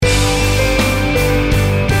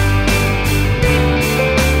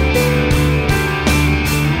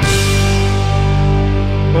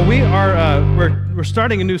we're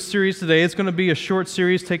starting a new series today. It's going to be a short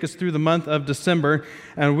series, take us through the month of December,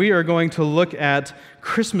 and we are going to look at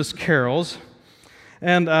Christmas carols.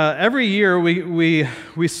 And every year we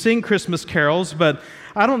sing Christmas carols, but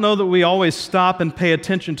I don't know that we always stop and pay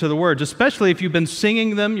attention to the words, especially if you've been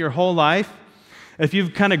singing them your whole life. If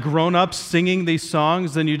you've kind of grown up singing these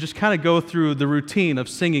songs, then you just kind of go through the routine of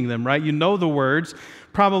singing them, right? You know the words.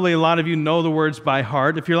 Probably a lot of you know the words by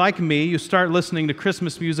heart. If you're like me, you start listening to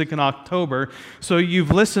Christmas music in October, so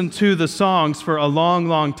you've listened to the songs for a long,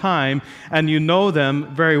 long time, and you know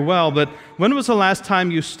them very well. But when was the last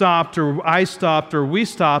time you stopped, or I stopped, or we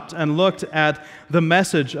stopped and looked at the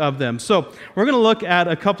message of them? So we're going to look at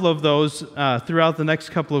a couple of those throughout the next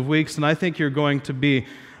couple of weeks, and I think you're going to be,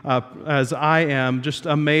 as I am, just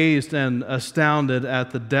amazed and astounded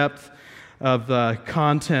at the depth of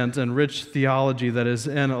content and rich theology that is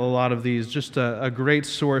in a lot of these. Just a great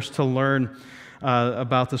source to learn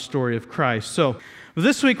about the story of Christ. So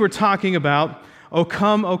this week we're talking about O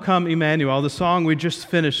Come, Emmanuel, the song we just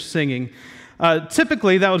finished singing.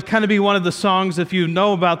 Typically that would kind of be one of the songs, if you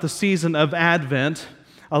know about the season of Advent.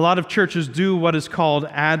 A lot of churches do what is called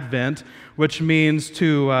Advent, which means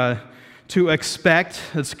to expect.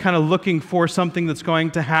 It's kind of looking for something that's going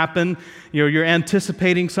to happen. You know, you're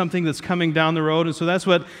anticipating something that's coming down the road, and so that's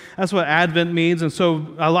what Advent means. And so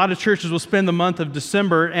a lot of churches will spend the month of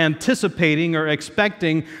December anticipating or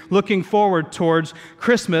expecting, looking forward towards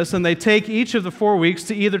Christmas, and they take each of the 4 weeks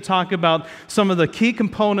to either talk about some of the key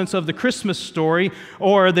components of the Christmas story,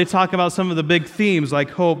 or they talk about some of the big themes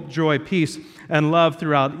like hope, joy, peace, and love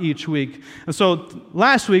throughout each week. And so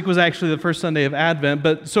last week was actually the first Sunday of Advent,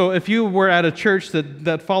 but so if you were at a church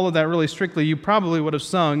that followed that really strictly, you probably would have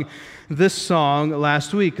sung this song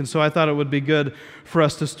last week. And so I thought it would be good for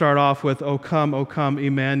us to start off with O Come,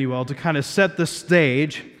 Emmanuel, to kind of set the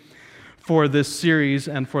stage for this series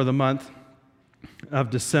and for the month of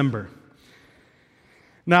December.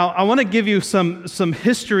 Now, I want to give you some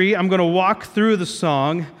history. I'm going to walk through the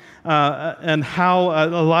song and how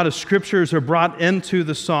a lot of scriptures are brought into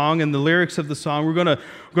the song and the lyrics of the song. We're going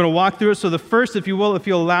to walk through it. So the first, if you'll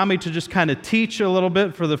allow me to just kind of teach a little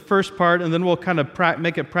bit for the first part, and then we'll kind of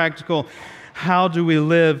make it practical. How do we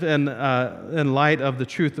live in light of the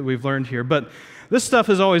truth that we've learned here? But this stuff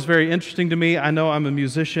is always very interesting to me. I know I'm a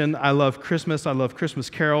musician. I love Christmas. I love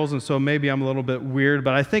Christmas carols, and so maybe I'm a little bit weird,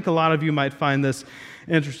 but I think a lot of you might find this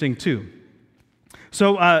interesting too.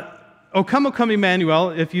 So, O Come, Emmanuel,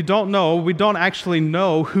 if you don't know, we don't actually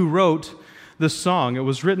know who wrote this song. It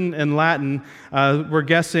was written in Latin. We're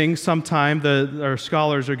guessing sometime, our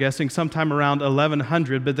scholars are guessing sometime around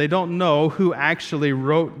 1100, but they don't know who actually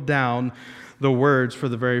wrote down the words for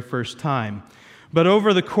the very first time. But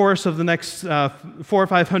over the course of the next 400 or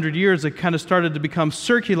 500 years, it kind of started to become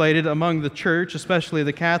circulated among the church, especially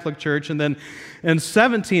the Catholic Church. And then in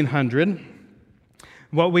 1700,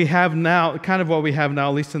 what we have now, at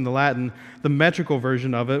least in the Latin, the metrical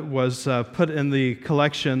version of it was put in the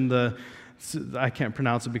collection, I can't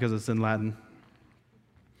pronounce it because it's in Latin.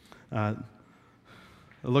 It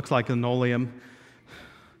looks like linoleum.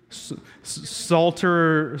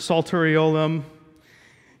 Psalteriolum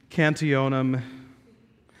Cantionum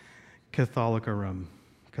Catholicarum,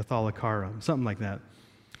 something like that.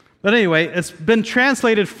 But anyway, it's been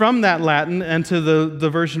translated from that Latin into the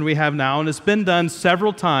version we have now, and it's been done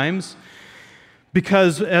several times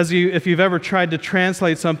because if you've ever tried to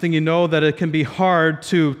translate something, you know that it can be hard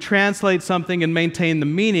to translate something and maintain the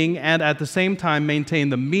meaning and at the same time maintain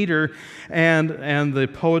the meter and the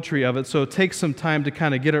poetry of it. So it takes some time to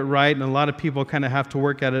kind of get it right, and a lot of people kind of have to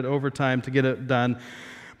work at it over time to get it done.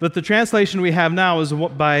 But the translation we have now is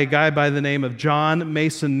by a guy by the name of John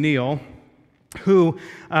Mason Neale, who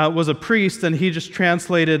was a priest, and he just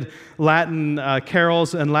translated Latin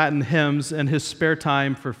carols and Latin hymns in his spare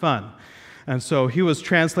time for fun. And so he was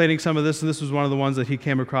translating some of this, and this was one of the ones that he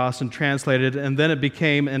came across and translated, and then it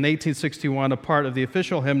became, in 1861, a part of the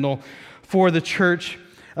official hymnal for the Church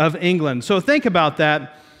of England. So think about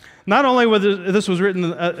that. Not only was this was written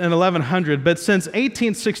in 1100, but since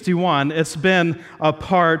 1861, it's been a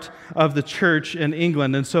part of the church in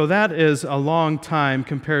England. And so that is a long time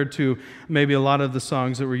compared to maybe a lot of the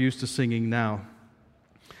songs that we're used to singing now.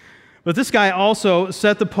 But this guy also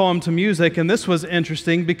set the poem to music, and this was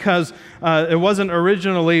interesting because it wasn't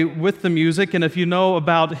originally with the music. And if you know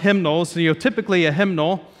about hymnals, typically a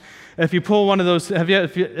hymnal, if you pull one of those,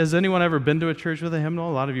 has anyone ever been to a church with a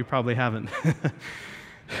hymnal? A lot of you probably haven't.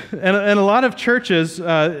 And a lot of churches,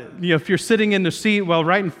 if you're sitting in the seat,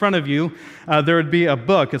 right in front of you, there would be a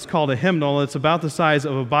book. It's called a hymnal. It's about the size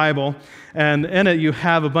of a Bible, and in it you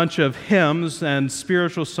have a bunch of hymns and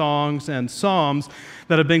spiritual songs and psalms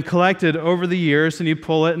that have been collected over the years, and you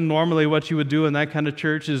pull it, and normally what you would do in that kind of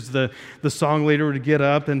church is the song leader would get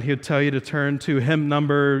up, and he would tell you to turn to hymn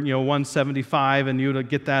number 175, and you would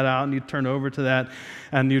get that out, and you'd turn over to that,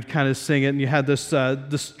 and you'd kind of sing it, and you had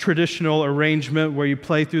this traditional arrangement where you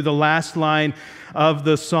play through the last line of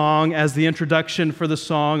the song as the introduction for the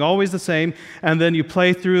song, always the same, and then you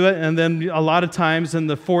play through it, and then a lot of times in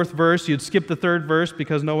the fourth verse, you'd skip the third verse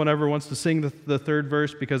because no one ever wants to sing the third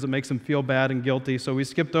verse because it makes them feel bad and guilty, so we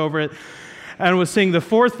skipped over it, and we'd sing the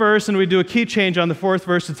fourth verse, and we'd do a key change on the fourth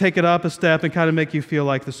verse to take it up a step and kind of make you feel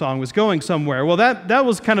like the song was going somewhere. Well, that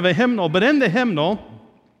was kind of a hymnal, but in the hymnal,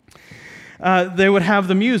 they would have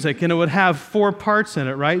the music, and it would have 4 parts in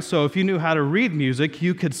it, right? So if you knew how to read music,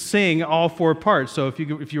 you could sing all 4 parts. So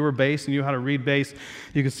if you were bass and you knew how to read bass,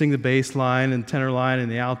 you could sing the bass line and tenor line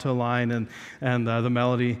and the alto line, and the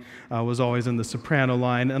melody was always in the soprano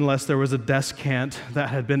line, unless there was a descant that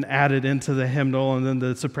had been added into the hymnal, and then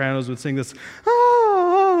the sopranos would sing this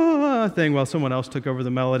thing while someone else took over the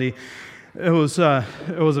melody. It was a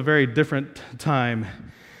very different time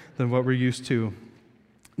than what we're used to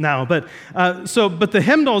now, but the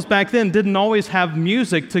hymnals back then didn't always have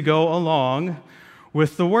music to go along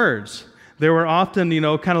with the words. They were often,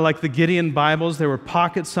 kind of like the Gideon Bibles. They were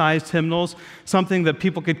pocket-sized hymnals, something that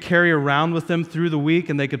people could carry around with them through the week,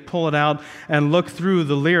 and they could pull it out and look through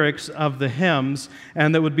the lyrics of the hymns,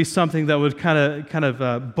 and that would be something that would kind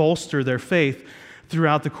of bolster their faith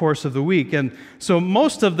throughout the course of the week. And so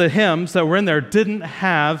most of the hymns that were in there didn't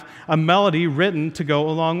have a melody written to go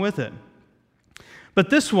along with it. But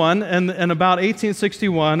this one, in about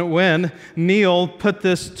 1861, when Neil put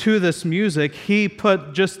this music, he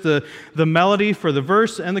put just the melody for the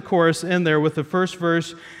verse and the chorus in there with the first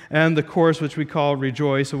verse and the chorus, which we call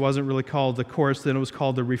Rejoice. It wasn't really called the chorus, then it was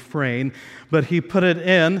called the refrain. But he put it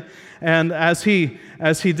in, and as he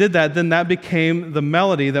did that, then that became the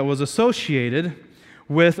melody that was associated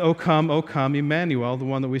with O Come, Emmanuel, the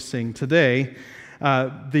one that we sing today.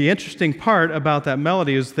 The interesting part about that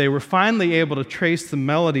melody is they were finally able to trace the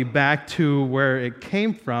melody back to where it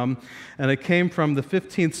came from, and it came from the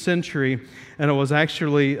 15th century, and it was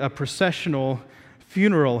actually a processional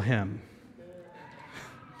funeral hymn.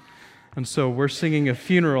 And so we're singing a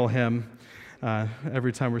funeral hymn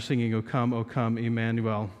every time we're singing O Come,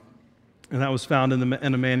 Emmanuel. And that was found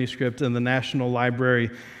in a manuscript in the National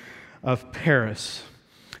Library of Paris.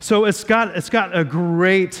 So it's got a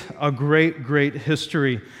great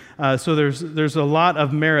history. So there's a lot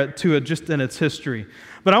of merit to it just in its history.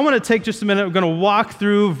 But I want to take just a minute. We're going to walk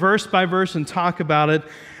through verse by verse and talk about it,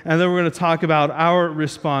 and then we're going to talk about our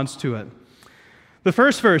response to it. The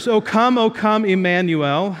first verse, O come,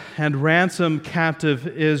 Emmanuel, and ransom captive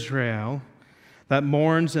Israel that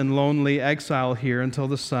mourns in lonely exile here until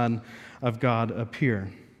the Son of God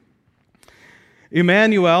appear.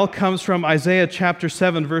 Emmanuel comes from Isaiah chapter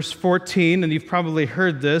 7, verse 14, and you've probably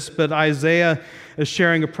heard this, but Isaiah is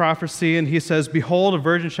sharing a prophecy, and he says, Behold, a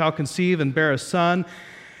virgin shall conceive and bear a son,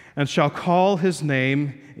 and shall call his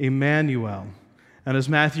name Emmanuel. And as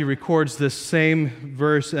Matthew records this same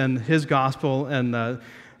verse in his gospel in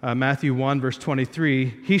Matthew 1, verse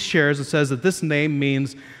 23, he shares and says that this name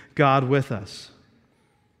means God with us.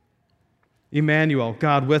 Emmanuel,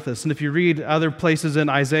 God with us. And if you read other places in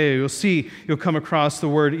Isaiah, you'll come across the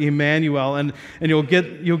word Emmanuel, and you'll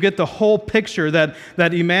get the whole picture that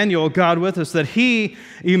Emmanuel, God with us, that he,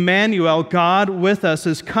 Emmanuel, God with us,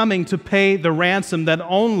 is coming to pay the ransom that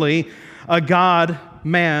only a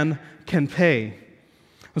God-man can pay.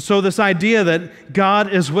 So this idea that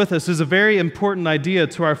God is with us is a very important idea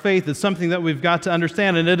to our faith. It's something that we've got to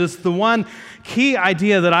understand, and it is the one key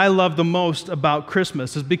idea that I love the most about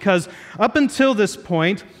Christmas, is because up until this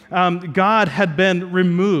point, God had been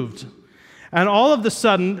removed. And all of a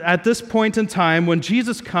sudden, at this point in time, when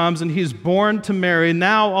Jesus comes and he's born to Mary,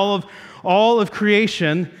 now all of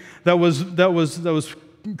creation that was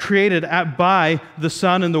created by the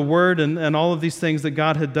Son and the Word and all of these things that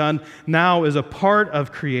God had done now is a part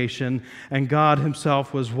of creation, and God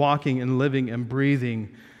himself was walking and living and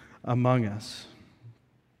breathing among us.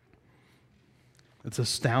 It's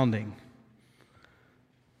astounding.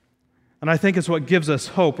 And I think it's what gives us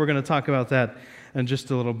hope. We're going to talk about that in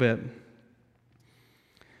just a little bit.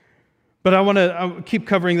 But I'll keep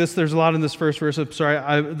covering this. There's a lot in this first verse. I'm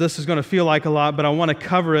sorry, this is going to feel like a lot, but I want to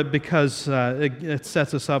cover it because it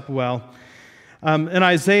sets us up well. In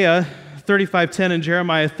Isaiah 35:10 and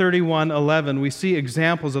Jeremiah 31:11, we see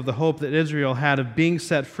examples of the hope that Israel had of being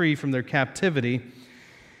set free from their captivity.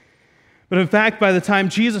 But in fact, by the time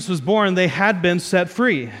Jesus was born, they had been set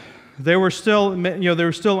free. They were still,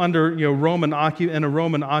 under in a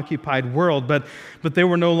Roman occupied world, but they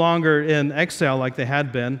were no longer in exile like they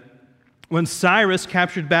had been. When Cyrus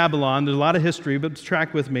captured Babylon, there's a lot of history, but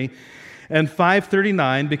track with me. And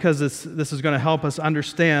 539, because this is going to help us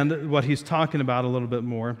understand what he's talking about a little bit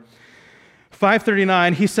more.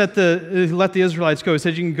 539, he let the Israelites go. He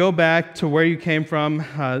said, you can go back to where you came from.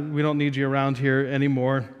 We don't need you around here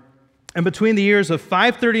anymore. And between the years of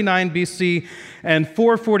 539 BC and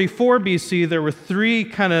 444 BC, there were three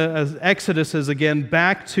kind of exoduses again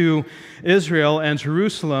back to Israel and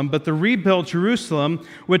Jerusalem. But the rebuilt Jerusalem,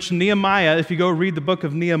 which Nehemiah, if you go read the book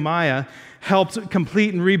of Nehemiah, helped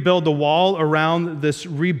complete and rebuild the wall around this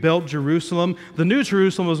rebuilt Jerusalem. The new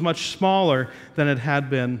Jerusalem was much smaller than it had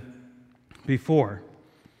been before.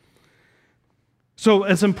 So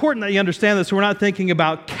it's important that you understand this. We're not thinking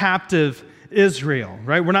about captive Israel,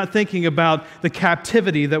 right? We're not thinking about the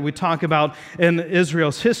captivity that we talk about in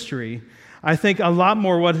Israel's history. I think a lot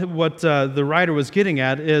more what the writer was getting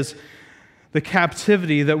at is the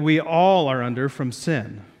captivity that we all are under from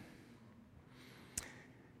sin.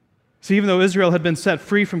 See, even though Israel had been set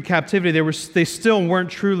free from captivity, they still weren't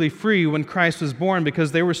truly free when Christ was born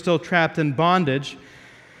because they were still trapped in bondage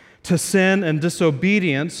to sin and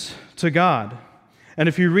disobedience to God. And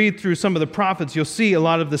if you read through some of the prophets, you'll see a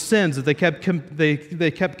lot of the sins that they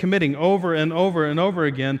kept committing over and over and over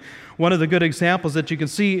again. One of the good examples that you can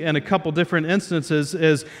see in a couple different instances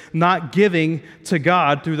is not giving to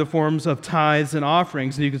God through the forms of tithes and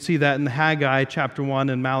offerings. And you can see that in Haggai chapter 1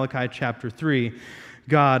 and Malachi chapter 3.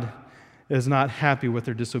 God is not happy with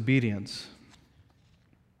their disobedience.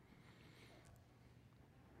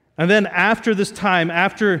 And then after this time,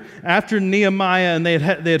 after Nehemiah and they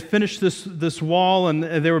had finished this wall and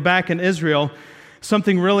they were back in Israel,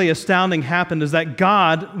 something really astounding happened is that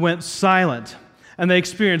God went silent. And they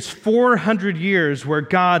experienced 400 years where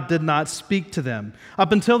God did not speak to them.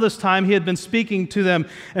 Up until this time, he had been speaking to them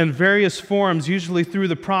in various forms, usually through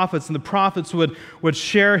the prophets, and the prophets would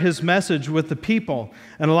share his message with the people.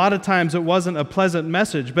 And a lot of times it wasn't a pleasant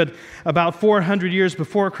message, but about 400 years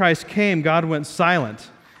before Christ came, God went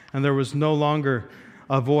silent, and there was no longer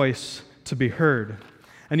a voice to be heard.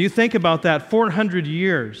 And you think about that, 400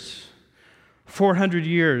 years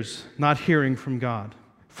not hearing from God.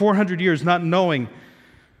 400 years not knowing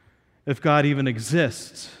if God even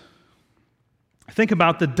exists. Think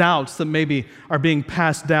about the doubts that maybe are being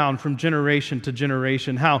passed down from generation to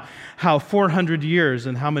generation. How 400 years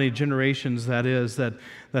and how many generations that is that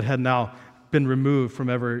had now been removed from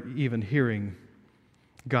ever even hearing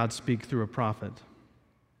God speak through a prophet.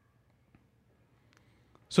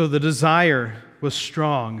 So the desire was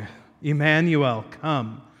strong. Emmanuel,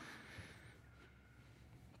 come.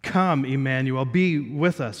 Come, Emmanuel, be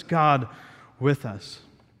with us, God with us.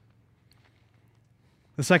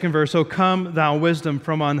 The second verse, O come, thou wisdom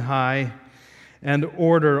from on high, and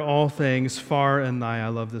order all things far and nigh. I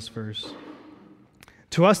love this verse.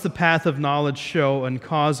 To us the path of knowledge show, and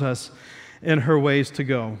cause us in her ways to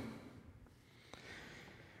go.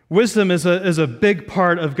 Wisdom is a big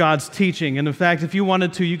part of God's teaching. And in fact, if you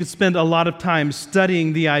wanted to, you could spend a lot of time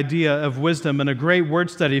studying the idea of wisdom. And a great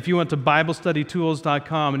word study, if you went to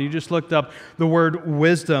BibleStudyTools.com and you just looked up the word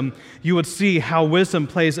wisdom, you would see how wisdom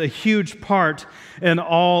plays a huge part in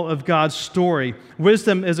all of God's story.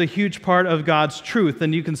 Wisdom is a huge part of God's truth.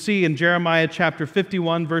 And you can see in Jeremiah chapter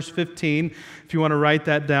 51, verse 15, if you want to write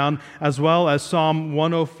that down, as well as Psalm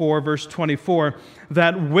 104, verse 24,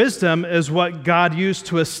 that wisdom is what God used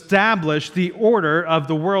to establish the order of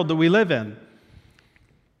the world that we live in.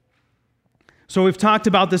 So we've talked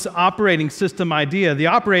about this operating system idea. The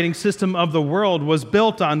operating system of the world was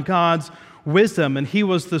built on God's wisdom, and He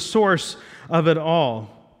was the source of it all.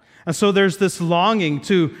 And so there's this longing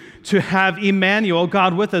to have Emmanuel,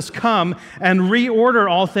 God with us, come and reorder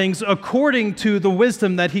all things according to the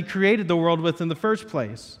wisdom that He created the world with in the first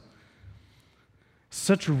place.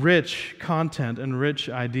 Such rich content and rich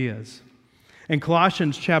ideas. In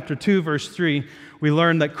Colossians chapter 2, verse 3, we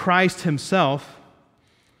learn that Christ Himself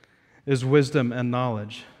is wisdom and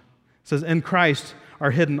knowledge. It says, in Christ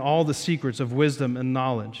are hidden all the secrets of wisdom and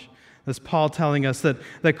knowledge. That's Paul telling us that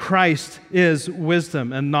Christ is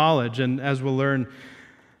wisdom and knowledge, and as we'll learn,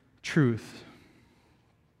 truth.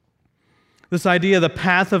 This idea, the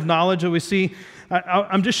path of knowledge that we see,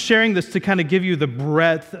 I'm just sharing this to kind of give you the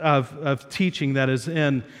breadth of teaching that is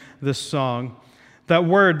in this song. That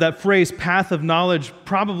word, that phrase, path of knowledge,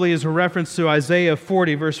 probably is a reference to Isaiah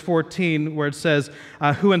 40, verse 14, where it says,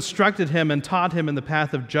 who instructed him and taught him in the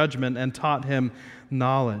path of judgment and taught him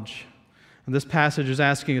knowledge. And this passage is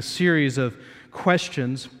asking a series of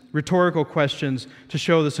questions rhetorical questions to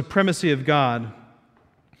show the supremacy of God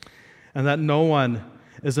and that no one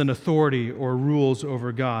is an authority or rules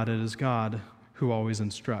over God. It is God who always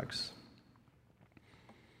instructs.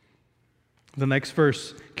 The next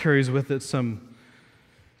verse carries with it some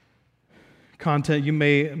content you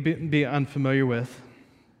may be unfamiliar with.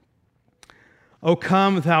 O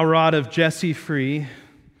come, thou rod of Jesse, free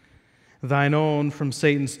thine own from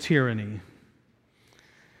Satan's tyranny.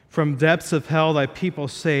 From depths of hell thy people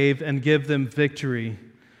save and give them victory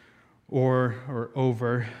or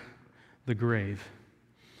over the grave.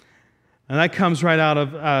 And that comes right out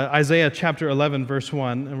of Isaiah chapter 11, verse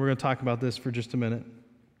 1, and we're going to talk about this for just a minute.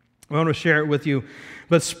 I want to share it with you.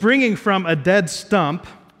 But springing from a dead stump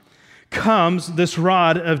comes this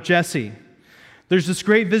rod of Jesse. There's this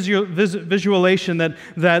great visualization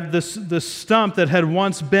that this stump that had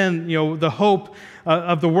once been, the hope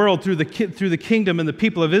of the world through the kingdom and the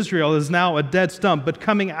people of Israel is now a dead stump. But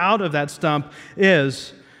coming out of that stump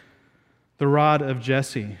is the rod of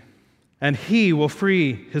Jesse. And he will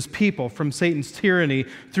free his people from Satan's tyranny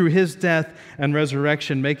through his death and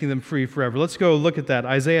resurrection, making them free forever. Let's go look at that.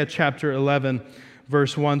 Isaiah chapter 11,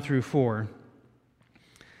 verse 1 through 4.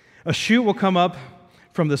 A shoot will come up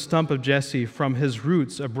from the stump of Jesse. From his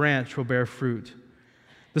roots a branch will bear fruit.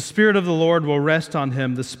 The Spirit of the Lord will rest on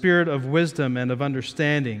him, the Spirit of wisdom and of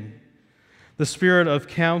understanding, the Spirit of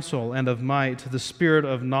counsel and of might, the Spirit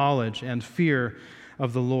of knowledge and fear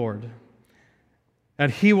of the Lord.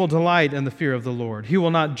 And he will delight in the fear of the Lord. He will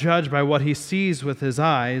not judge by what he sees with his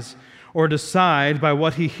eyes or decide by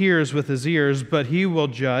what he hears with his ears, but he will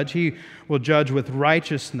judge. He will judge with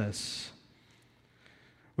righteousness.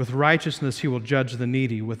 With righteousness he will judge the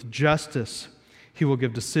needy. With justice he will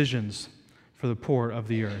give decisions for the poor of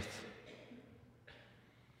the earth.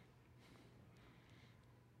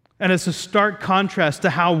 And it's a stark contrast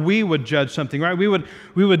to how we would judge something, right? We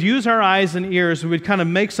would use our eyes and ears, and we'd kind of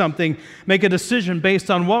make a decision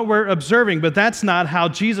based on what we're observing, but that's not how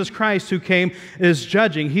Jesus Christ, who came, is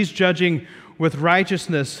judging. He's judging with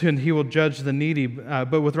righteousness, and he will judge the needy.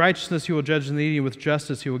 But with righteousness he will judge the needy, and with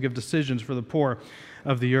justice he will give decisions for the poor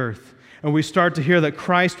of the earth. And we start to hear that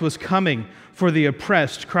Christ was coming for the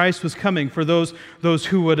oppressed. Christ was coming for those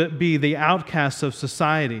who would be the outcasts of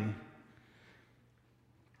society.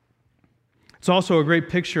 It's also a great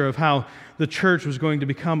picture of how the church was going to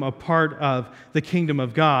become a part of the kingdom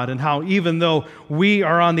of God, and how even though we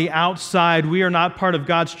are on the outside, we are not part of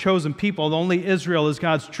God's chosen people, only Israel is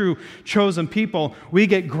God's true chosen people, we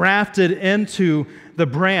get grafted into the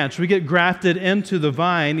branch, we get grafted into the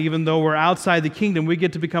vine. Even though we're outside the kingdom, we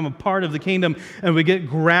get to become a part of the kingdom, and we get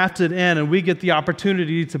grafted in, and we get the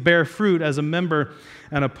opportunity to bear fruit as a member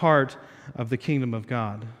and a part of the kingdom of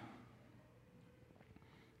God.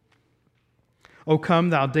 O come,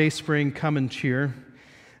 thou dayspring, come and cheer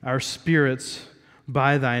our spirits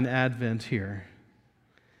by thine advent here.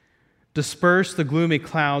 Disperse the gloomy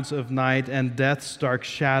clouds of night, and death's dark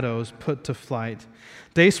shadows put to flight.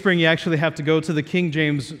 Dayspring, you actually have to go to the King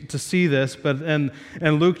James to see this, but in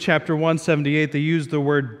Luke chapter 178, they use the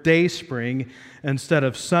word dayspring instead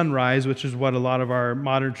of sunrise, which is what a lot of our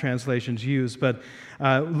modern translations use. But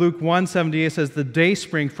Luke 178 says, the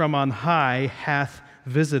dayspring from on high hath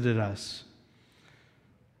visited us.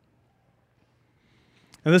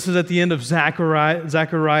 And this is at the end of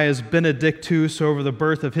Zechariah's Benedictus over the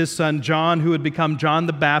birth of his son John, who would become John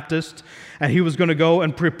the Baptist. And he was going to go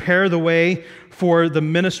and prepare the way for the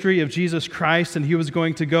ministry of Jesus Christ. And he was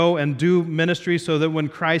going to go and do ministry so that when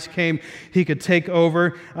Christ came, he could take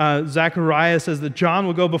over. Zechariah says that John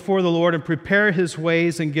will go before the Lord and prepare his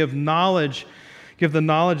ways and give the knowledge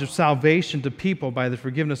of salvation to people by the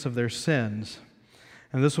forgiveness of their sins.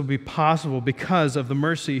 And this will be possible because of the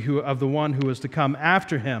mercy of the one who is to come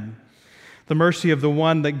after him. The mercy of the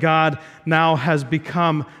one that God now has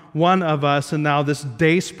become one of us, and now this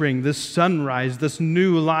dayspring, this sunrise, this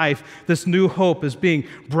new life, this new hope is being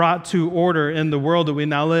brought to order in the world that we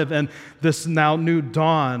now live, and this now new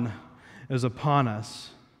dawn is upon us.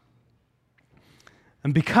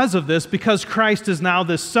 And because of this, because Christ is now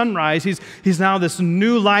this sunrise, he's now this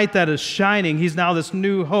new light that is shining, he's now this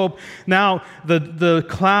new hope, now the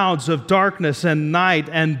clouds of darkness and night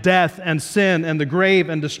and death and sin and the grave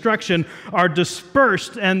and destruction are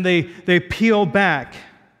dispersed and they peel back.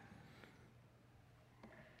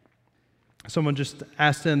 Someone just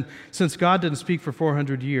asked since God didn't speak for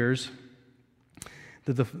 400 years,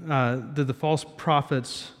 did the false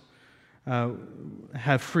prophets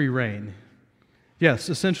have free reign? Yes,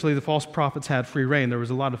 essentially the false prophets had free reign. There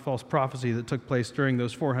was a lot of false prophecy that took place during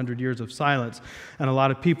those 400 years of silence, and a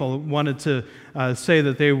lot of people wanted to say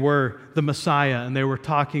that they were the Messiah, and they were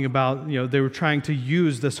talking about, they were trying to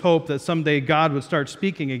use this hope that someday God would start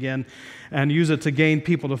speaking again and use it to gain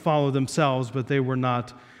people to follow themselves, but they were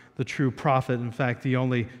not the true prophet. In fact, the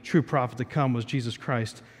only true prophet to come was Jesus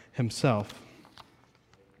Christ himself.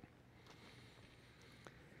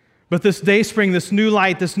 But this day spring, this new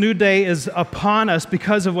light, this new day is upon us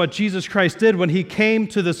because of what Jesus Christ did when he came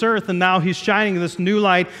to this earth, and now he's shining this new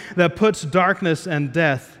light that puts darkness and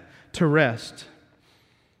death to rest.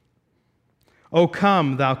 O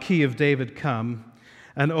come, thou key of David, come,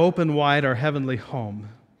 and open wide our heavenly home.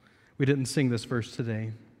 We didn't sing this verse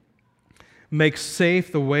today. Make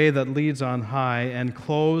safe the way that leads on high, and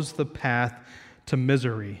close the path to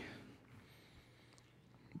misery.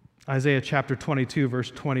 Isaiah chapter 22,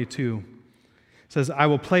 verse 22 says, I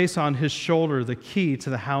will place on his shoulder the key to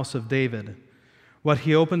the house of David. What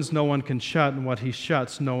he opens, no one can shut, and what he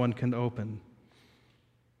shuts, no one can open.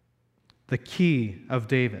 The key of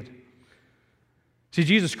David. See,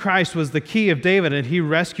 Jesus Christ was the key of David, and he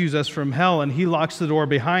rescues us from hell, and he locks the door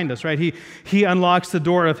behind us, right? He unlocks the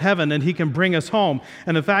door of heaven, and he can bring us home.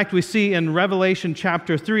 And in fact, we see in Revelation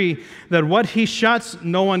chapter 3 that what he shuts,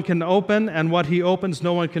 no one can open, and what he opens,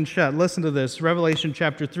 no one can shut. Listen to this, Revelation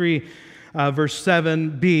chapter 3, verse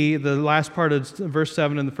 7b, the last part of verse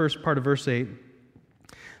 7 and the first part of verse 8.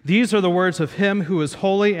 These are the words of him who is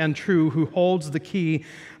holy and true, who holds the key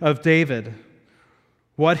of David.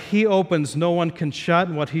 What he opens, no one can shut,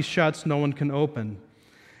 and what he shuts, no one can open.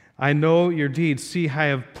 I know your deeds. See, I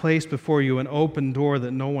have placed before you an open door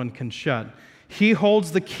that no one can shut. He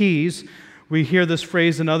holds the keys. We hear this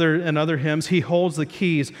phrase in other hymns. He holds the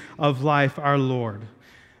keys of life, our Lord.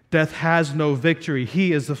 Death has no victory.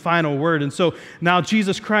 He is the final word. And so now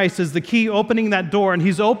Jesus Christ is the key opening that door, and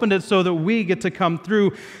he's opened it so that we get to come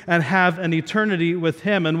through and have an eternity with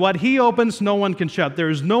him. And what he opens, no one can shut. There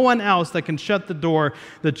is no one else that can shut the door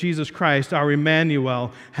that Jesus Christ, our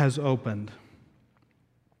Emmanuel, has opened.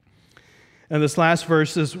 And this last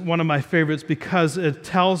verse is one of my favorites because it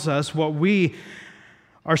tells us what we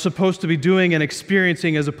are supposed to be doing and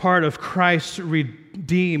experiencing as a part of Christ's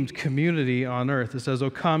redeemed community on earth. It says,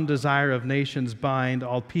 O come, desire of nations, bind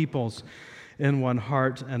all peoples in one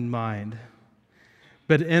heart and mind.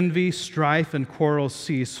 But envy, strife, and quarrels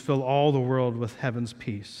cease, fill all the world with heaven's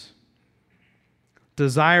peace.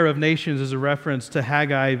 Desire of nations is a reference to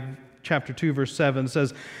Haggai chapter 2, verse 7. It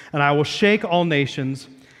says, And I will shake all nations,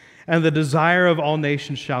 and the desire of all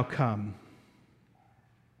nations shall come.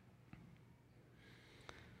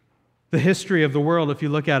 The history of the world, if you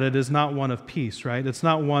look at it, is not one of peace, right? It's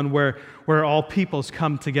not one where all peoples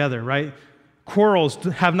come together, right? Quarrels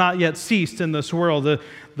have not yet ceased in this world.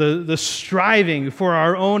 The striving for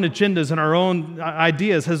our own agendas and our own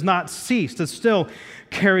ideas has not ceased. It still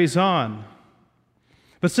carries on.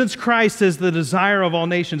 But since Christ is the desire of all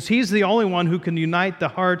nations, he's the only one who can unite the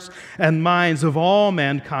hearts and minds of all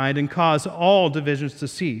mankind and cause all divisions to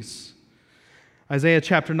cease. Isaiah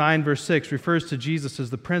chapter 9, verse 6 refers to Jesus as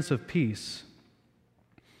the Prince of Peace.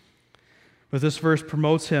 But this verse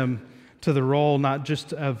promotes him to the role not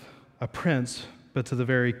just of a prince, but to the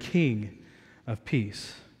very King of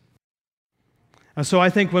peace. And so I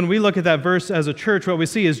think when we look at that verse as a church, what we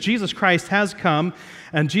see is Jesus Christ has come,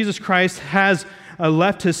 and Jesus Christ has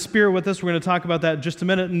left his Spirit with us. We're going to talk about that in just a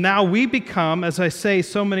minute. Now we become, as I say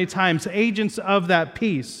so many times, agents of that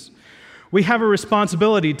peace. We have a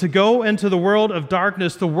responsibility to go into the world of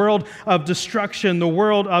darkness, the world of destruction, the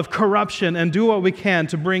world of corruption, and do what we can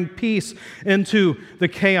to bring peace into the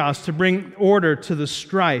chaos, to bring order to the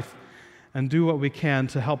strife, and do what we can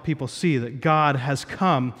to help people see that God has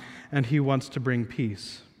come and he wants to bring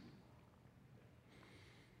peace.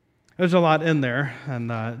 There's a lot in there,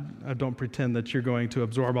 and I don't pretend that you're going to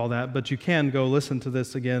absorb all that, but you can go listen to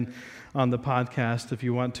this again on the podcast if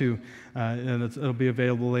you want to, and it'll be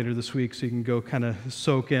available later this week, so you can go kind of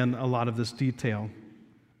soak in a lot of this detail.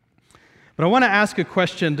 But I want to ask a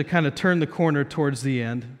question to kind of turn the corner towards the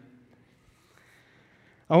end.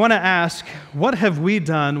 I want to ask, what have we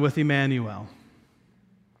done with Emmanuel?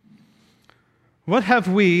 What have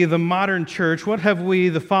we, the modern church, what have we,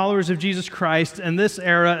 the followers of Jesus Christ, in this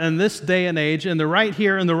era, in this day and age, in the right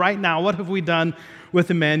here and the right now, what have we done with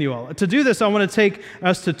Emmanuel? To do this, I want to take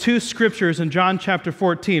us to two scriptures in John chapter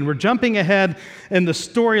 14. We're jumping ahead in the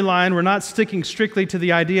storyline. We're not sticking strictly to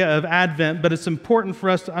the idea of Advent, but it's important for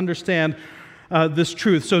us to understand this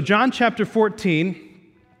truth. So John chapter 14,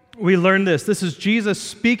 we learn this. This is Jesus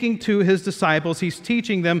speaking to his disciples. He's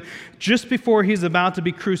teaching them just before he's about to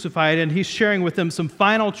be crucified, and he's sharing with them some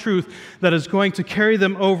final truth that is going to carry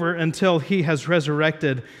them over until he has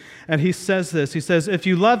resurrected. And he says this. He says, "If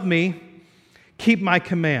you love me, keep my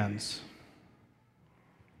commands."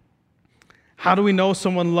 How do we know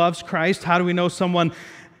someone loves Christ? How do we know someone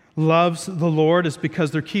loves the Lord? Is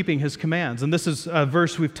because they're keeping his commands. And this is a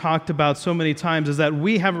verse we've talked about so many times, is that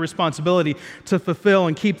we have a responsibility to fulfill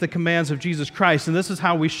and keep the commands of Jesus Christ. And this is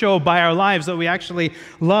how we show by our lives that we actually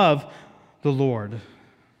love the Lord.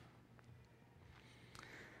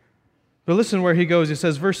 But listen where he goes. He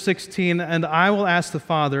says, verse 16, "And I will ask the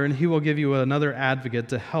Father, and he will give you another advocate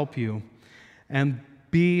to help you and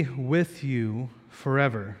be with you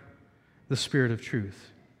forever, the Spirit of truth."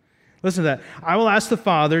 Listen to that. I will ask the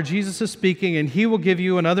Father, Jesus is speaking, and he will give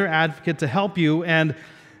you another advocate to help you and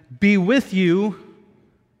be with you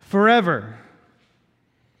forever.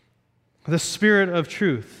 The Spirit of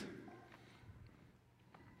truth.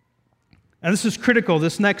 And this is critical,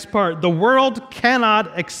 this next part. The world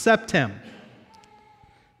cannot accept him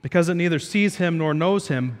because it neither sees him nor knows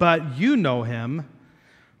him, but you know him,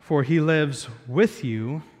 for he lives with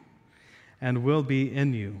you and will be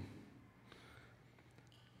in you.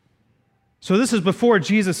 So this is before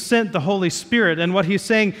Jesus sent the Holy Spirit, and what he's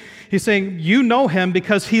saying, you know him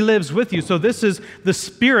because he lives with you. So this is the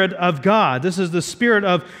Spirit of God. This is the Spirit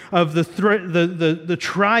of the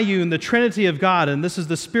triune, the Trinity of God, and this is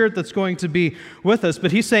the Spirit that's going to be with us.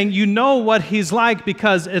 But he's saying, you know what he's like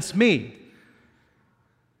because it's me.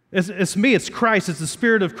 It's me, it's Christ, it's the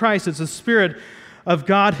Spirit of Christ, it's the Spirit of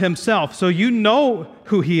God himself. So you know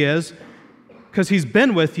who he is because he's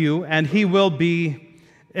been with you and he will be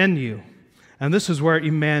in you. And this is where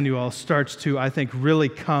Emmanuel starts to, I think, really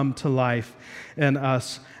come to life in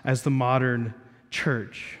us as the modern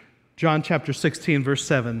church. John chapter 16, verse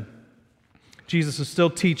 7. Jesus is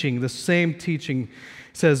still teaching, the same teaching. He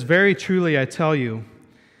says, "Very truly I tell you,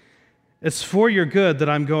 it's for your good that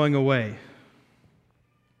I'm going away."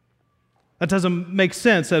 That doesn't make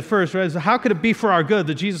sense at first, right? How could it be for our good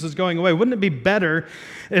that Jesus is going away? Wouldn't it be better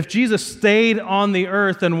if Jesus stayed on the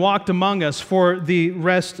earth and walked among us for the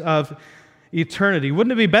rest of eternity?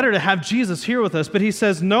 Wouldn't it be better to have Jesus here with us? But he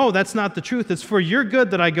says, no, that's not the truth. It's for your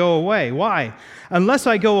good that I go away. Why? Unless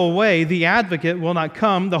I go away, the advocate will not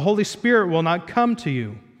come. The Holy Spirit will not come to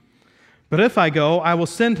you. But if I go, I will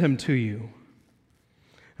send him to you.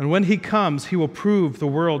 And when he comes, he will prove the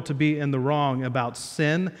world to be in the wrong about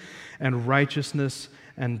sin and righteousness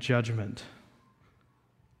and judgment.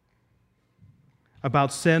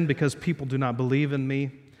 About sin because people do not believe in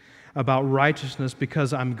me. About righteousness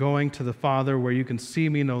because I'm going to the Father where you can see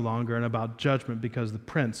me no longer, and about judgment because the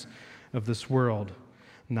prince of this world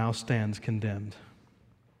now stands condemned.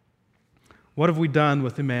 What have we done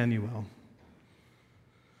with Emmanuel?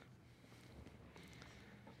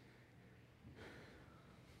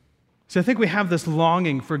 See, I think we have this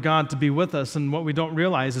longing for God to be with us, and what we don't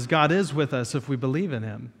realize is God is with us if we believe in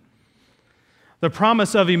him. The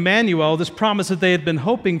promise of Emmanuel, this promise that they had been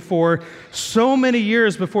hoping for so many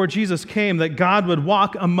years before Jesus came, that God would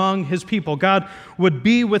walk among his people. God would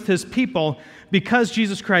be with his people because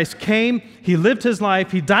Jesus Christ came, he lived his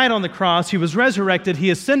life, he died on the cross, he was resurrected, he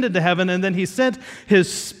ascended to heaven, and then he sent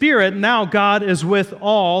his Spirit. Now God is with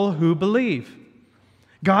all who believe.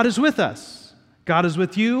 God is with us. God is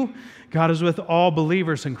with you. God is with all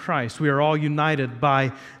believers in Christ. We are all united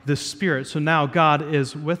by the Spirit. So now God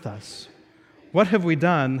is with us. What have we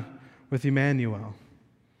done with Emmanuel?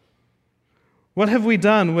 What have we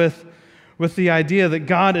done with the idea that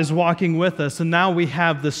God is walking with us, and now we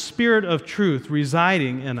have the Spirit of truth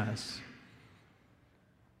residing in us?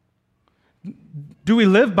 Do we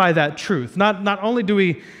live by that truth? Not only do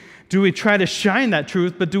we try to shine that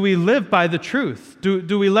truth, but do we live by the truth?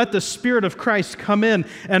 Do we let the Spirit of Christ come in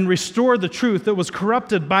and restore the truth that was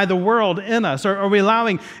corrupted by the world in us? Or are we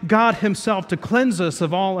allowing God himself to cleanse us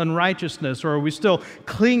of all unrighteousness? Or are we still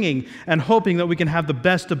clinging and hoping that we can have the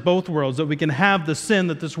best of both worlds, that we can have the sin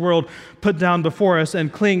that this world put down before us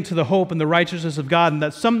and cling to the hope and the righteousness of God, and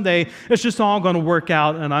that someday it's just all going to work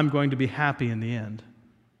out and I'm going to be happy in the end?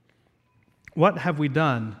 What have we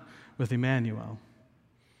done with Emmanuel?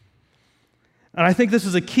 And I think this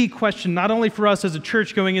is a key question, not only for us as a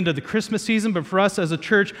church going into the Christmas season, but for us as a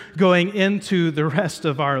church going into the rest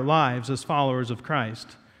of our lives as followers of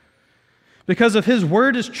Christ. Because if his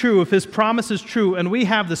word is true, if his promise is true, and we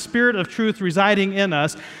have the Spirit of truth residing in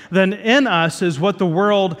us, then in us is what the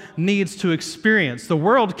world needs to experience. The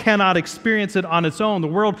world cannot experience it on its own. The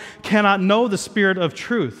world cannot know the Spirit of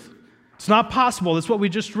truth. It's not possible. That's what we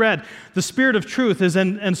just read. The Spirit of truth is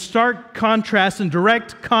in stark contrast and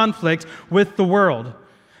direct conflict with the world.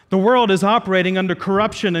 The world is operating under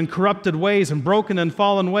corruption and corrupted ways and broken and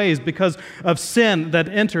fallen ways because of sin that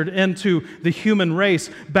entered into the human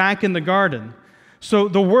race back in the garden. So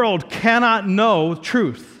the world cannot know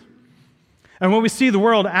truth. And when we see the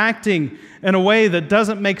world acting in a way that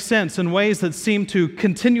doesn't make sense, in ways that seem to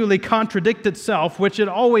continually contradict itself, which it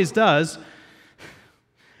always does,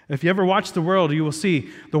 if you ever watch the world, you will see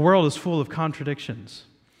the world is full of contradictions.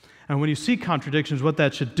 And when you see contradictions, what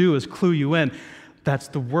that should do is clue you in. That's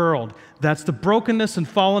the world. That's the brokenness and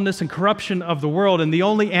fallenness and corruption of the world. And the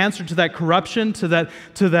only answer to that corruption, to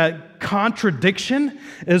that contradiction,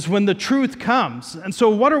 is when the truth comes. And so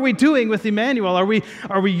what are we doing with Emmanuel? Are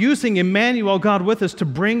we using Emmanuel, God with us, to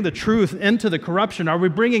bring the truth into the corruption? Are we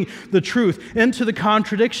bringing the truth into the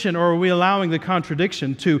contradiction, or are we allowing the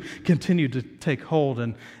contradiction to continue to take hold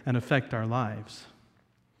and affect our lives?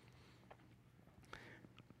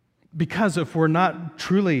 Because if we're not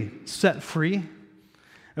truly set free,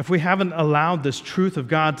 if we haven't allowed this truth of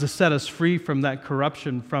God to set us free from that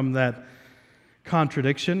corruption, from that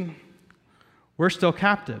contradiction, we're still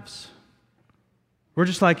captives. We're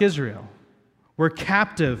just like Israel. We're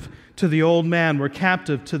captive to the old man. We're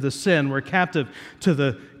captive to the sin. We're captive to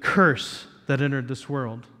the curse that entered this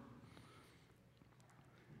world.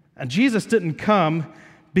 And Jesus didn't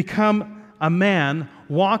become a man,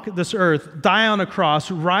 walk this earth, die on a cross,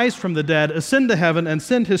 rise from the dead, ascend to heaven, and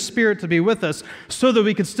send His Spirit to be with us so that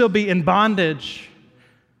we could still be in bondage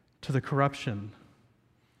to the corruption.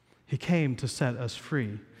 He came to set us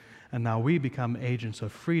free, and now we become agents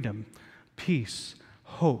of freedom, peace,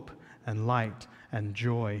 hope, and light, and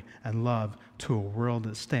joy, and love to a world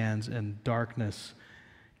that stands in darkness,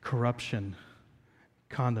 corruption,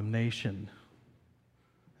 condemnation,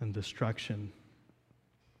 and destruction.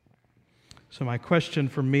 So my question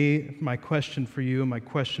for me, my question for you, my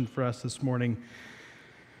question for us this morning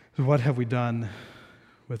is, what have we done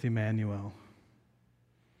with Emmanuel?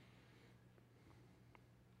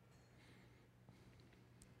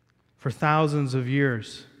 For thousands of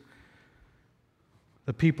years,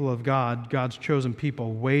 the people of God, God's chosen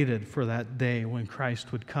people, waited for that day when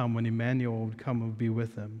Christ would come, when Emmanuel would come and would be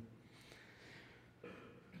with them.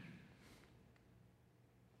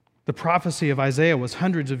 The prophecy of Isaiah was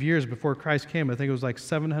hundreds of years before Christ came. I think it was like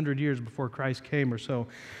 700 years before Christ came or so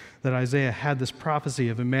that Isaiah had this prophecy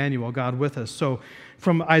of Emmanuel, God with us. So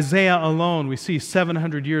from Isaiah alone, we see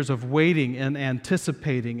 700 years of waiting and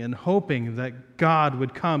anticipating and hoping that God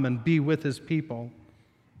would come and be with His people.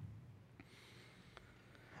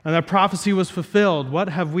 And that prophecy was fulfilled. What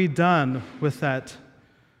have we done with that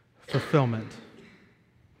fulfillment?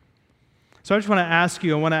 So I just want to ask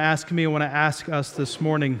you, I want to ask us this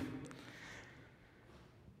morning,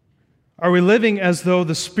 are we living as though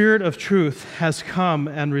the Spirit of truth has come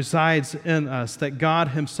and resides in us, that God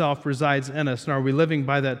Himself resides in us, and are we living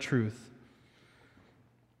by that truth?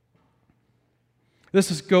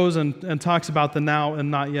 This goes and talks about the now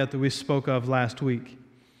and not yet that we spoke of last week.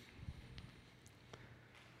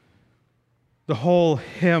 The whole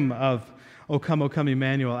hymn of O come,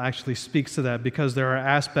 Emmanuel actually speaks to that, because there are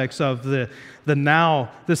aspects of the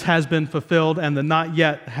now, this has been fulfilled, and the not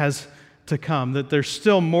yet has to come, that there's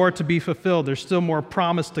still more to be fulfilled, there's still more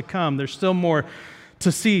promise to come, there's still more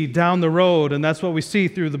to see down the road. And that's what we see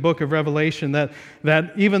through the book of Revelation, that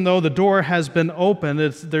even though the door has been opened,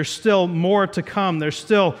 there's still more to come, there's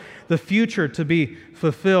still the future to be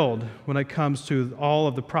fulfilled when it comes to all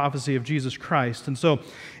of the prophecy of Jesus Christ. And so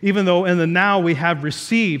even though in the now we have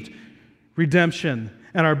received redemption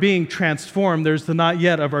and are being transformed, there's the not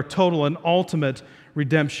yet of our total and ultimate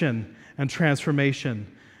redemption and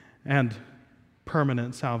transformation and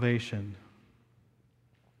permanent salvation.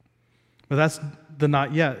 But that's the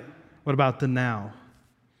not yet. What about the now?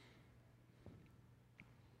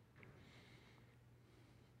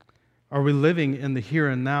 Are we living in the here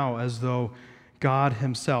and now as though God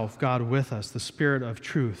Himself, God with us, the Spirit of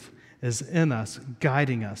truth, is in us,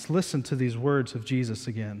 guiding us? Listen to these words of Jesus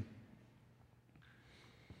again.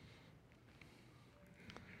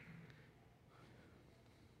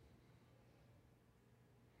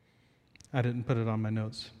 I didn't put it on my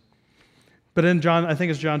notes. But in John, I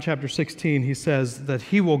think it's John chapter 16, He says that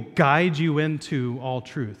He will guide you into all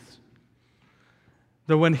truth.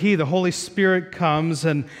 That when He, the Holy Spirit, comes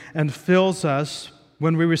and fills us,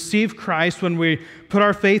 when we receive Christ, when we put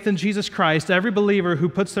our faith in Jesus Christ, every believer who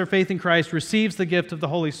puts their faith in Christ receives the gift of the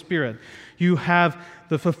Holy Spirit. You have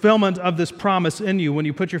the fulfillment of this promise in you when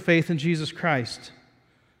you put your faith in Jesus Christ.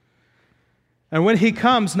 And when He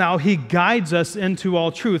comes now, He guides us into all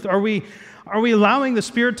truth. Are we are we allowing the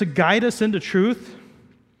Spirit to guide us into truth?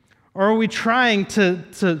 Or are we trying to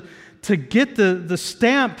get the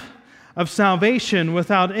stamp of salvation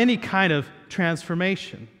without any kind of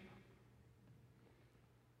transformation?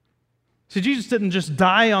 See, Jesus didn't just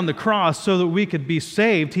die on the cross so that we could be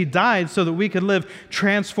saved. He died so that we could live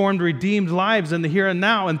transformed, redeemed lives in the here and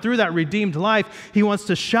now. And through that redeemed life, He wants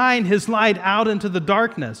to shine His light out into the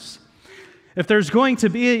darkness. If there's going to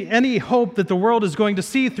be any hope that the world is going to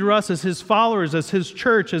see through us as His followers, as His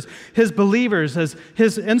church, as His believers, as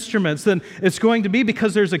His instruments, then it's going to be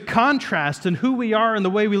because there's a contrast in who we are and the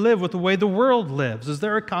way we live with the way the world lives. Is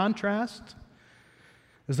there a contrast?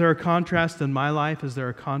 Is there a contrast in my life? Is there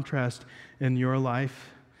a contrast in your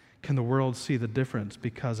life? Can the world see the difference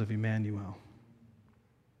because of Emmanuel?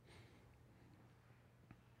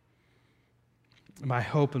 My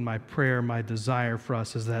hope and my prayer, my desire for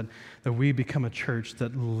us is that we become a church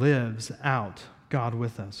that lives out God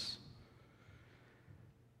with us.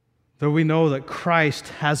 Though we know that Christ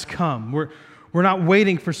has come, we're not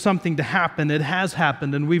waiting for something to happen. It has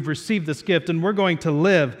happened, and we've received this gift, and we're going to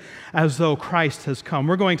live as though Christ has come.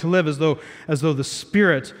 We're going to live as though the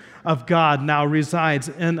Spirit of God now resides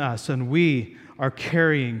in us, and we are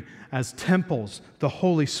carrying as temples the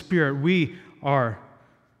Holy Spirit. We are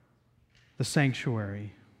the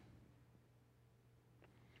sanctuary.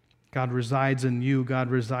 God resides in you. God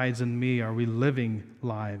resides in me. Are we living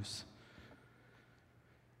lives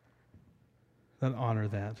that honor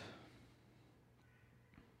that?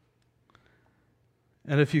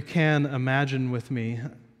 And if you can, imagine with me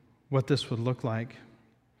what this would look like.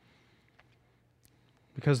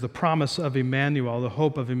 Because the promise of Emmanuel, the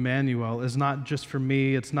hope of Emmanuel, is not just for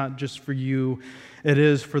me, it's not just for you, it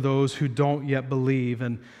is for those who don't yet believe.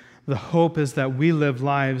 And the hope is that we live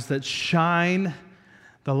lives that shine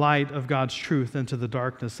the light of God's truth into the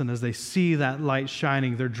darkness. And as they see that light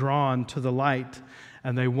shining, they're drawn to the light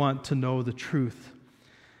and they want to know the truth.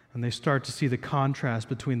 And they start to see the contrast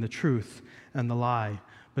between the truth and the lie,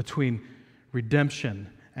 between redemption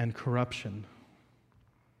and corruption.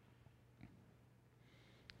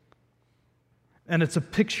 And it's a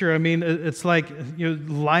picture, it's like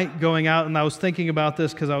light going out. And I was thinking about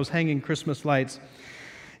this because I was hanging Christmas lights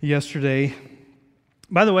yesterday.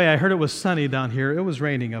 By the way, I heard it was sunny down here. It was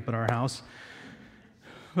raining up at our house.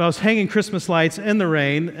 I was hanging Christmas lights in the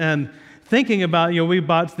rain and thinking about, we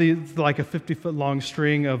bought like a 50-foot long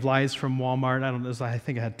string of lights from Walmart. I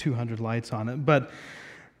think it had 200 lights on it. But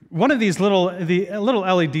one of these little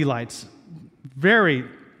LED lights,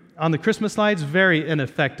 on the Christmas lights, very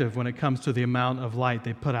ineffective when it comes to the amount of light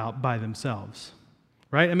they put out by themselves,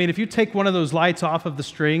 right? If you take one of those lights off of the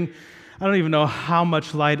string, I don't even know how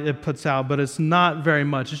much light it puts out, but it's not very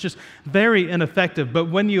much. It's just very ineffective. But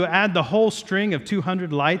when you add the whole string of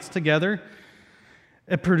 200 lights together,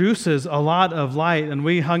 it produces a lot of light, and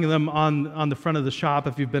we hung them on the front of the shop.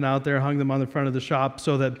 If you've been out there, hung them on the front of the shop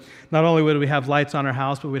so that not only would we have lights on our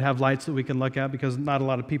house, but we'd have lights that we can look at because not a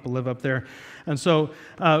lot of people live up there. And so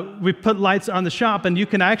we put lights on the shop, and you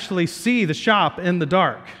can actually see the shop in the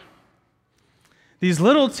dark. These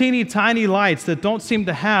little teeny tiny lights that don't seem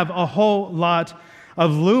to have a whole lot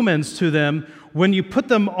of lumens to them, when you put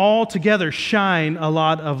them all together, shine a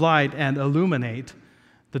lot of light and illuminate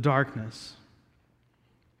the darkness.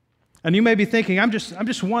 And you may be thinking, I'm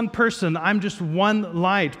just one person, I'm just one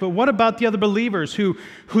light. But what about the other believers who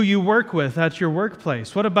you work with at your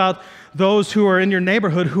workplace? What about those who are in your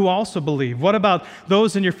neighborhood who also believe? What about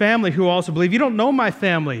those in your family who also believe? You don't know my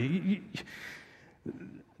family.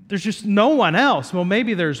 There's just no one else. Well,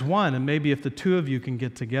 maybe there's one, and maybe if the two of you can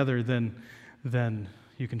get together, then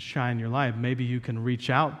you can shine your light. Maybe you can reach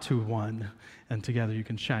out to one, and together you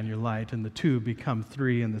can shine your light, and the two become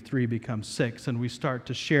three, and the three become six, and we start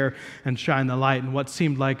to share and shine the light, and what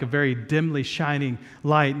seemed like a very dimly shining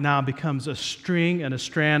light now becomes a string and a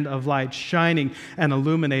strand of light shining and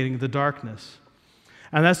illuminating the darkness.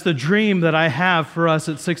 And that's the dream that I have for us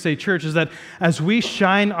at 6A Church, is that as we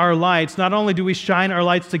shine our lights, not only do we shine our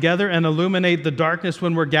lights together and illuminate the darkness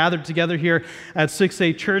when we're gathered together here at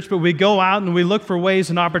 6A Church, but we go out and we look for ways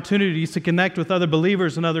and opportunities to connect with other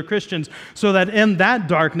believers and other Christians so that in that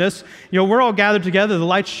darkness, we're all gathered together, the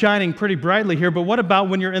light's shining pretty brightly here, but what about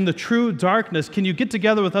when you're in the true darkness? Can you get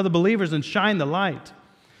together with other believers and shine the light?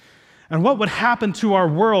 And what would happen to our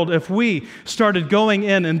world if we started going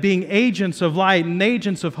in and being agents of light and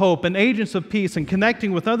agents of hope and agents of peace and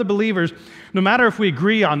connecting with other believers, no matter if we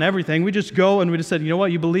agree on everything, we just go and we just said, you know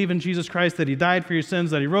what, you believe in Jesus Christ, that He died for your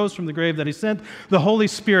sins, that He rose from the grave, that He sent the Holy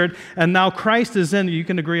Spirit, and now Christ is in you. You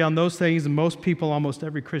can agree on those things, and most people, almost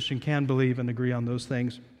every Christian can believe and agree on those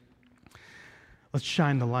things. Let's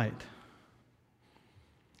shine the light.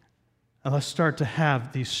 And let's start to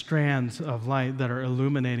have these strands of light that are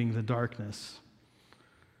illuminating the darkness.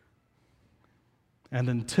 And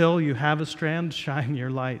until you have a strand, shine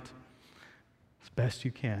your light as best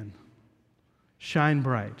you can. Shine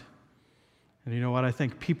bright. And you know what? I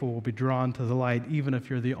think people will be drawn to the light. Even if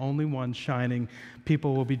you're the only one shining,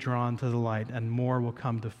 people will be drawn to the light, and more will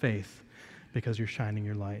come to faith because you're shining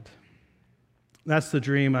your light. That's the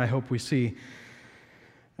dream I hope we see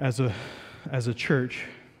as a church.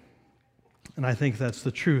 And I think that's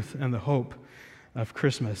the truth and the hope of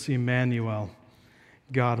Christmas. Emmanuel,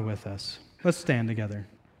 God with us. Let's stand together.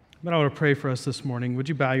 But I want to pray for us this morning. Would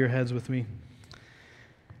you bow your heads with me?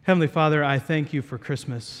 Heavenly Father, I thank you for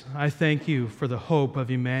Christmas. I thank you for the hope of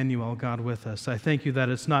Emmanuel, God with us. I thank you that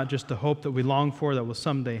it's not just a hope that we long for that will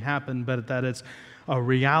someday happen, but that it's a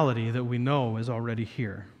reality that we know is already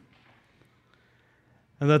here.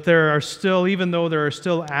 And that there are still, even though there are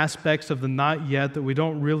still aspects of the not yet that we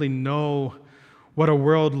don't really know what a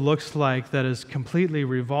world looks like that is completely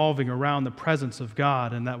revolving around the presence of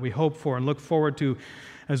God, and that we hope for and look forward to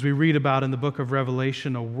as we read about in the book of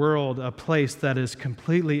Revelation, a world, a place that is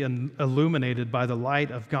completely illuminated by the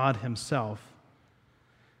light of God Himself.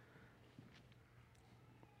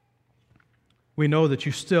 We know that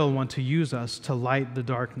you still want to use us to light the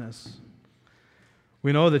darkness.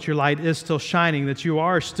 We know that your light is still shining, that you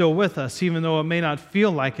are still with us, even though it may not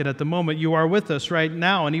feel like it at the moment. You are with us right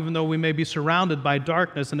now, and even though we may be surrounded by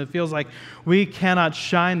darkness and it feels like we cannot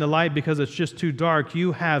shine the light because it's just too dark,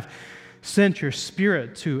 you have sent your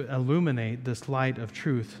Spirit to illuminate this light of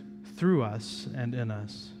truth through us and in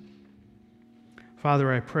us.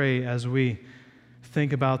 Father, I pray as we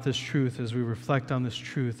think about this truth, as we reflect on this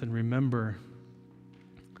truth and remember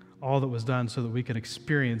all that was done so that we could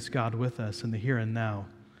experience God with us in the here and now,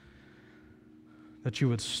 that you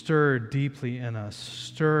would stir deeply in us,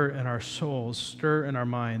 stir in our souls, stir in our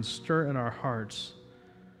minds, stir in our hearts.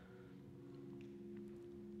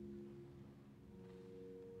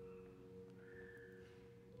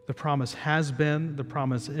 The promise has been, the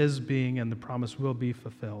promise is being, and the promise will be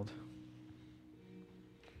fulfilled.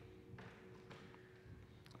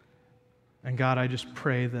 And God, I just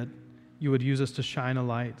pray that you would use us to shine a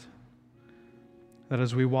light. That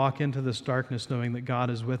as we walk into this darkness, knowing that God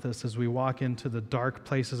is with us, as we walk into the dark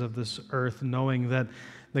places of this earth, knowing that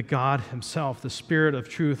God Himself, the Spirit of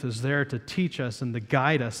truth, is there to teach us and to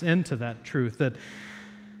guide us into that truth,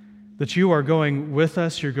 that you are going with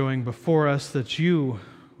us, you're going before us, that you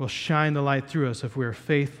will shine the light through us if we are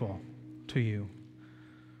faithful to you.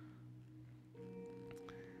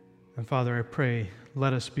 And Father, I pray,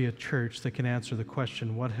 let us be a church that can answer the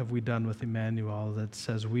question, what have we done with Emmanuel, that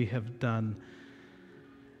says we have done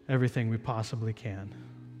everything we possibly can.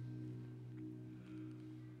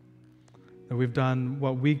 That we've done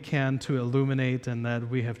what we can to illuminate, and that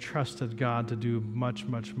we have trusted God to do much,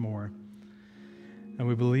 much more. And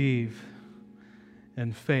we believe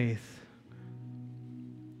in faith,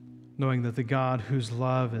 knowing that the God whose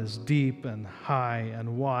love is deep and high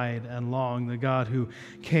and wide and long, the God who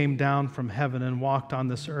came down from heaven and walked on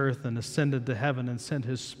this earth and ascended to heaven and sent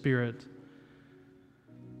His Spirit,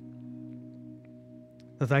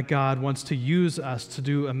 that God wants to use us to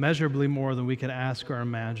do immeasurably more than we can ask or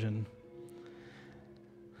imagine.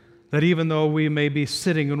 That even though we may be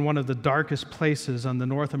sitting in one of the darkest places on the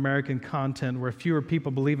North American continent where fewer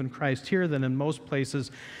people believe in Christ here than in most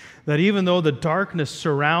places, that even though the darkness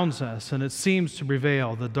surrounds us and it seems to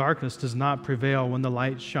prevail, the darkness does not prevail when the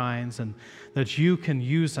light shines, and that you can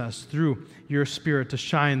use us through your Spirit to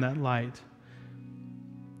shine that light.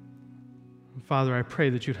 Father, I pray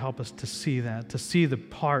that you'd help us to see that, to see the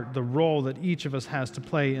role that each of us has to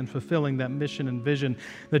play in fulfilling that mission and vision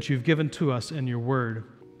that you've given to us in your word.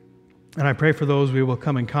 And I pray for those we will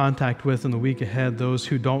come in contact with in the week ahead, those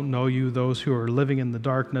who don't know you, those who are living in the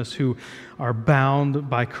darkness, who are bound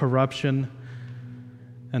by corruption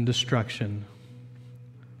and destruction.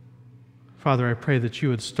 Father, I pray that you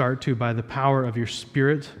would start to, by the power of your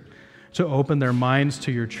Spirit, to open their minds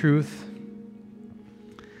to your truth,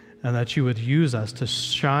 and that you would use us to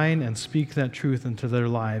shine and speak that truth into their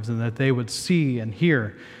lives, and that they would see and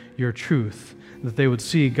hear your truth, that they would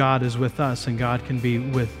see God is with us and God can be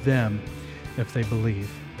with them if they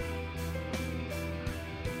believe.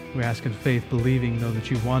 We ask in faith, believing, though,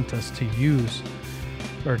 that you want us to use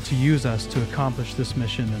us to accomplish this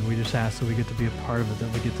mission, and we just ask that we get to be a part of it,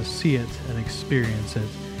 that we get to see it and experience it,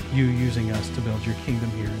 you using us to build your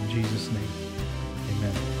kingdom here. In Jesus' name,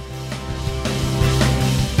 amen.